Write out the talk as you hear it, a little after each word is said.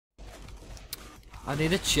I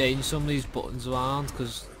need to change some of these buttons around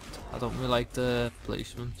because I don't really like the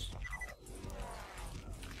placements.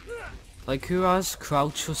 Like, who has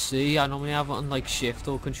crouch for C? I normally have it on like shift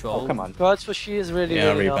or control. Oh, come on. Crouch for she is really, Yeah,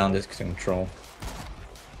 really rebound not. is control.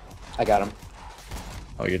 I got him.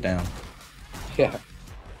 Oh, you're down. Yeah.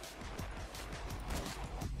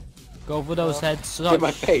 Go for those heads. Get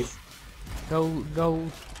my face. Go.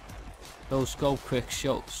 Those go quick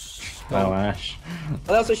shots. Oh, Ash.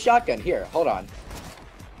 Oh, that was a shotgun. Here, hold on.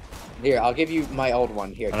 Here, I'll give you my old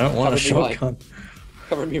one. Here. I don't want a shotgun.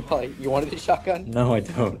 Cover me while you wanted a shotgun? No, I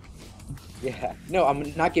don't. Yeah. No,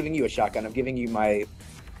 I'm not giving you a shotgun. I'm giving you my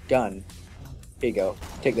gun. Here you go.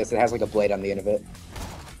 Take this. It has like a blade on the end of it.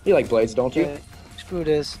 You like blades, don't you? Okay. Screw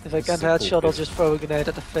this. If I can't Simple headshot, I'll bit. just throw a grenade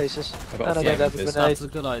at the faces. I got And I a don't flame have a with this. grenade. That's a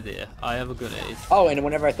good idea. I have a grenade. Oh, and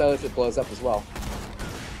whenever I throw this, it blows up as well.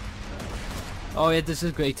 Oh yeah, this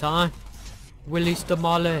is a great time. Release the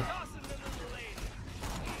molly.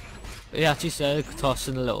 He actually said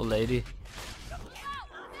tossing a little lady.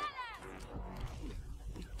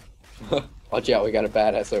 Watch out, we got a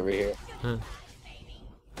badass over here.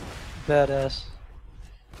 Badass.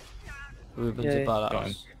 Ruben's Yay. a Got him.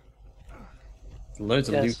 badass. Loads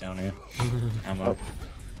of Yes. loot down here. Ammo.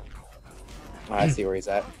 I see where he's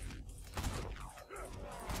at.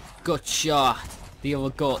 Good shot. The other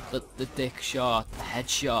gut, the dick shot, the head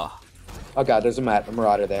shot. Oh god, there's a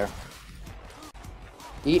marauder there.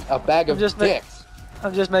 Eat a bag of just dicks.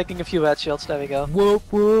 I'm just making a few headshots, there we go. Whoop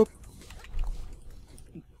whoop.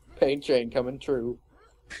 Pain train coming true.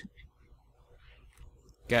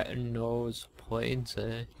 Getting those points,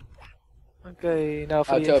 eh? Okay, now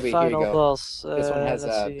for Oh, the Toby, here you final go. boss. This one has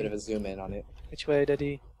let's a see. bit of a zoom in on it. Which way did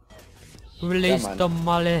he? Release Come on. the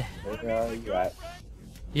molly. Where are you at?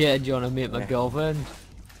 Yeah, do you wanna meet my Yeah. girlfriend?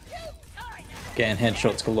 Getting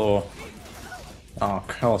headshots galore. Oh,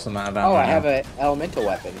 awesome amount of ammo. Oh, I now. have an elemental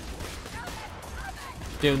weapon.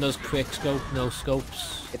 Doing those quick scope, no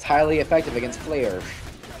scopes. It's highly effective against flares.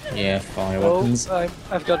 Yeah, fire Oh, weapons.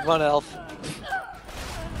 I've got one health.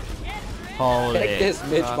 Holy Take this,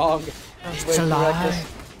 Mitch crap. Bong. It's alive.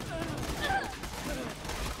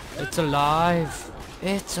 It's alive.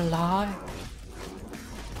 It's alive.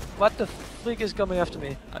 What the freak is coming after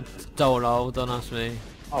me? I don't know, don't ask me.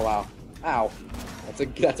 Oh wow. Ow.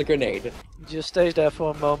 That's a grenade. He just stays there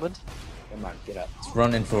for a moment. Come on, get up. It's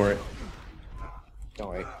running for it. Don't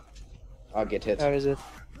worry. I'll get hit. Where is it?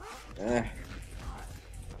 Eh.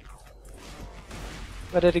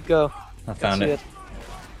 Where did it go? I found See it.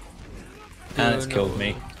 And it's killed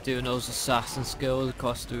me. Doing those assassin skills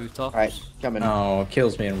across the rooftops. Alright, coming. Oh, it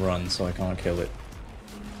kills me and runs, so I can't kill it.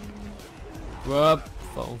 Rub.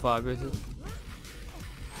 Phone vibrated.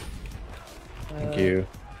 Thank you.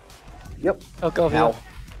 Yep. Oh, go over Ow. here.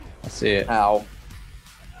 I see it. Ow.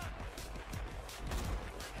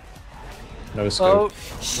 No Oh, scope.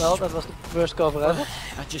 well, that was the worst cover ever.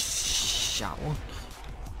 I just shot one.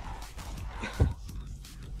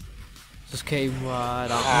 Just came right at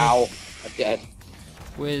me. Ow. I'm dead.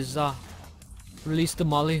 Where's that? Release the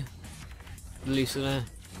molly. Releasing it.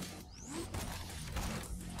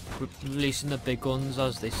 Releasing the big guns,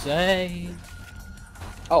 as they say.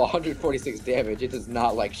 Oh, 146 damage. It does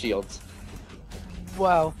not like shields.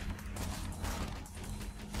 Wow.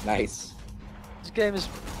 Nice. This game is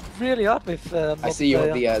really hard with I see you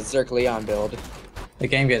with multiplayer. the Zerk Leon build. The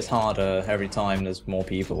game gets harder every time there's more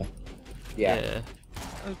people. Yeah.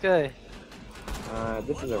 Okay.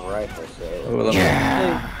 This is a rifle, so. Oh, level Hey,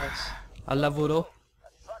 nice. I leveled up.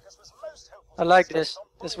 I like this.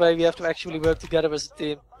 This way we have to actually work together as a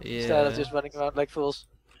team. Instead of Yeah. just running around like fools.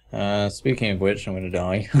 Speaking of which, I'm gonna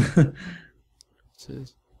die.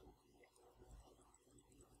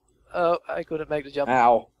 Oh, I couldn't make the jump.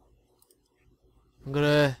 Ow. I'm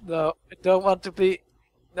gonna No, I don't want to be...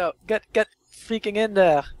 No, get freaking in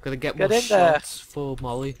there. get Get more in there. shots for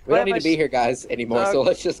Molly. We Where don't am need I to be here, guys, anymore, so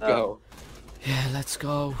let's just No. go. Yeah, let's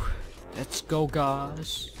go. Let's go,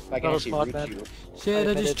 guys. If I can Not a actually smart reach man. you. Shit, I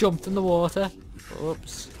admit just it. jumped in the water.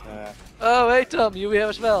 Oops. Oh, hey Tom, you here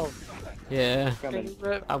as well? Yeah. Coming.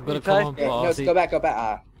 Can you, I'm gonna revive come on me? Yeah, no, party. go back, go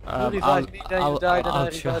back. You revived me, then you died, and I I'll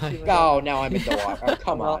revived try. you. Oh, now I'm in the water. Oh,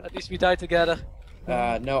 come Well, on. at least we died together.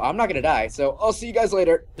 No, I'm not gonna die, so I'll see you guys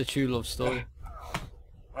later. The true love story.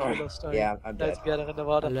 Love story. Yeah, I'm Died dead. together in the I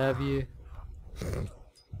water. love you.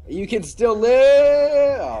 You can still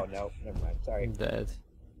live! Oh, no, never mind, sorry. I'm dead.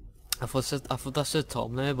 I thought that said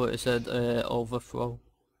Tom there, but it said overthrow.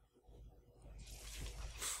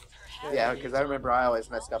 Yeah, because I remember I always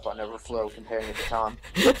messed up on Overflow comparing it to Tom.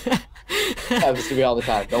 Happens to me all the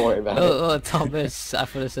time, don't worry about it. Oh, Thomas. I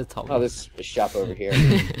thought it said Thomas. Oh, this shop over here.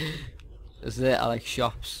 Is it? I like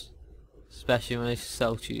shops. especially when they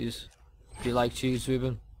sell cheese. Do you like cheese,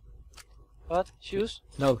 Ruben? What? Shoes?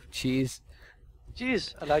 No, cheese.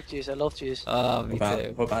 Cheese. I like cheese. I love cheese. Me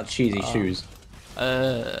too. What about cheesy shoes?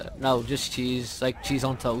 No, just cheese. Like cheese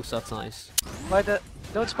on toast, that's nice. Why the...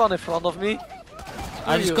 Don't spawn in front of me.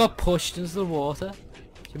 I just you? got pushed into the water.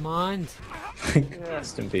 Do you mind?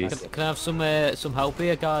 Rest in peace. Can I have some help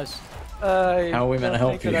here, guys? How are we meant to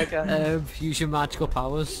help you? Use your magical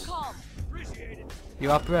powers. You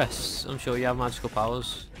have breasts. I'm sure you have magical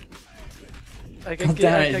powers. I can God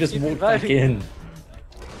damn it, just keep walk back reviving. in.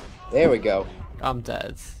 There we go. I'm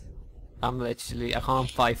dead. I can't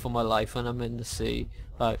fight for my life when I'm in the sea.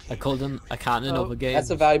 Like, I can't in other games. That's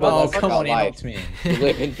a valuable Oh, lesson come about on, he life. knocked me in. You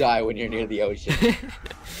live and die when you're near the ocean.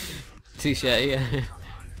 Touche, yeah.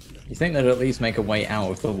 You think they'd at least make a way out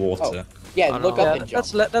of the water? Yeah, I look know. up Yeah, and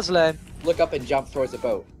jump. that's lame. Look up and jump towards the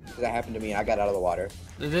boat. Because that happened to me and I got out of the water.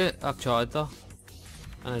 Did it? I've tried that.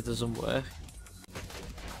 And it doesn't work.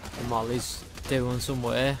 The Molly's doing some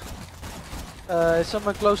work. Is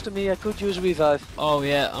someone close to me? I could use revive. Oh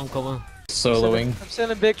yeah, I'm coming. Soloing. I'm still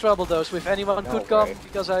in big trouble though, so if anyone No could come, way.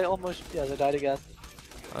 because I almost... Yes, I died again.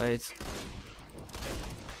 Right.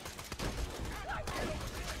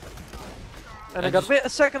 And I I got a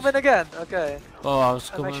second win again. Okay. Oh, I was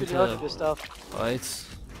I'm coming actually to... out of this stuff. Right.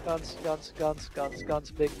 Guns, guns, guns, guns,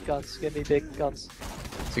 guns, big guns. Give me big guns.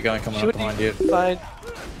 There's a guy coming up Shooting. behind you. Fine.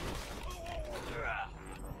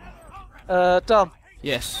 Tom,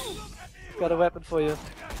 Yes. got a weapon for you.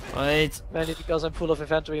 Right. Mainly because I'm full of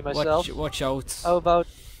inventory myself. Watch out. How about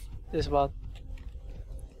this one?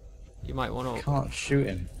 You might want to... Can't shoot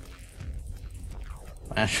him.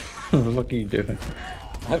 Ash, what are you doing?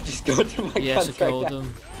 I'm just going through my Yes, I guns right killed now.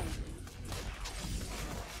 him.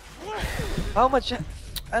 How much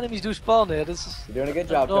enemies do spawn here? This is You're doing a good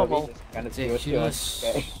job, normal. Toby. Just kind of see what's doing. Ridiculous.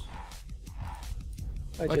 Okay.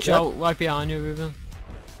 I Watch did that. out, right behind you, Ruben.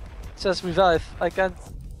 It says revive. I can't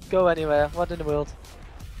go anywhere. What in the world?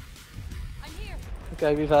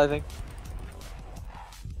 Okay, reviving.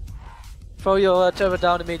 Throw your turret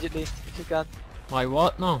down immediately if you can. My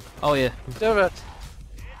what? No. Oh yeah. Turret.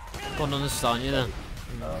 Don't understand you then.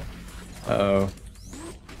 Uh-oh.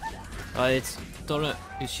 Right. Done it.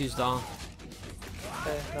 She's down.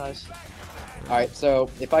 Okay, nice. Alright, so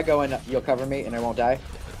if I go in, you'll cover me and I won't die?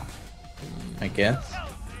 I guess.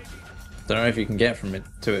 Don't know if you can get from it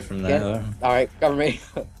to it from there though. Alright, cover me.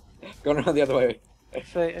 Going around the other way. I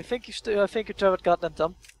think I think your turret got them,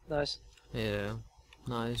 Tom. Nice. Yeah.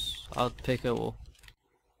 Nice. I'll pick it up.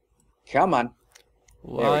 Come on.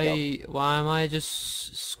 Why am I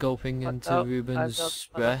just scoping into I'm Ruben's not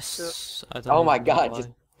breasts? I don't Oh my know god, why. just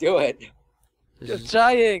do it. This You're is-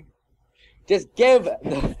 trying! Just give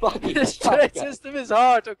the fucking This trade shotgun. system is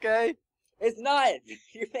hard, okay? It's not.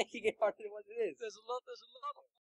 You're making it harder than what it is. There's a lot of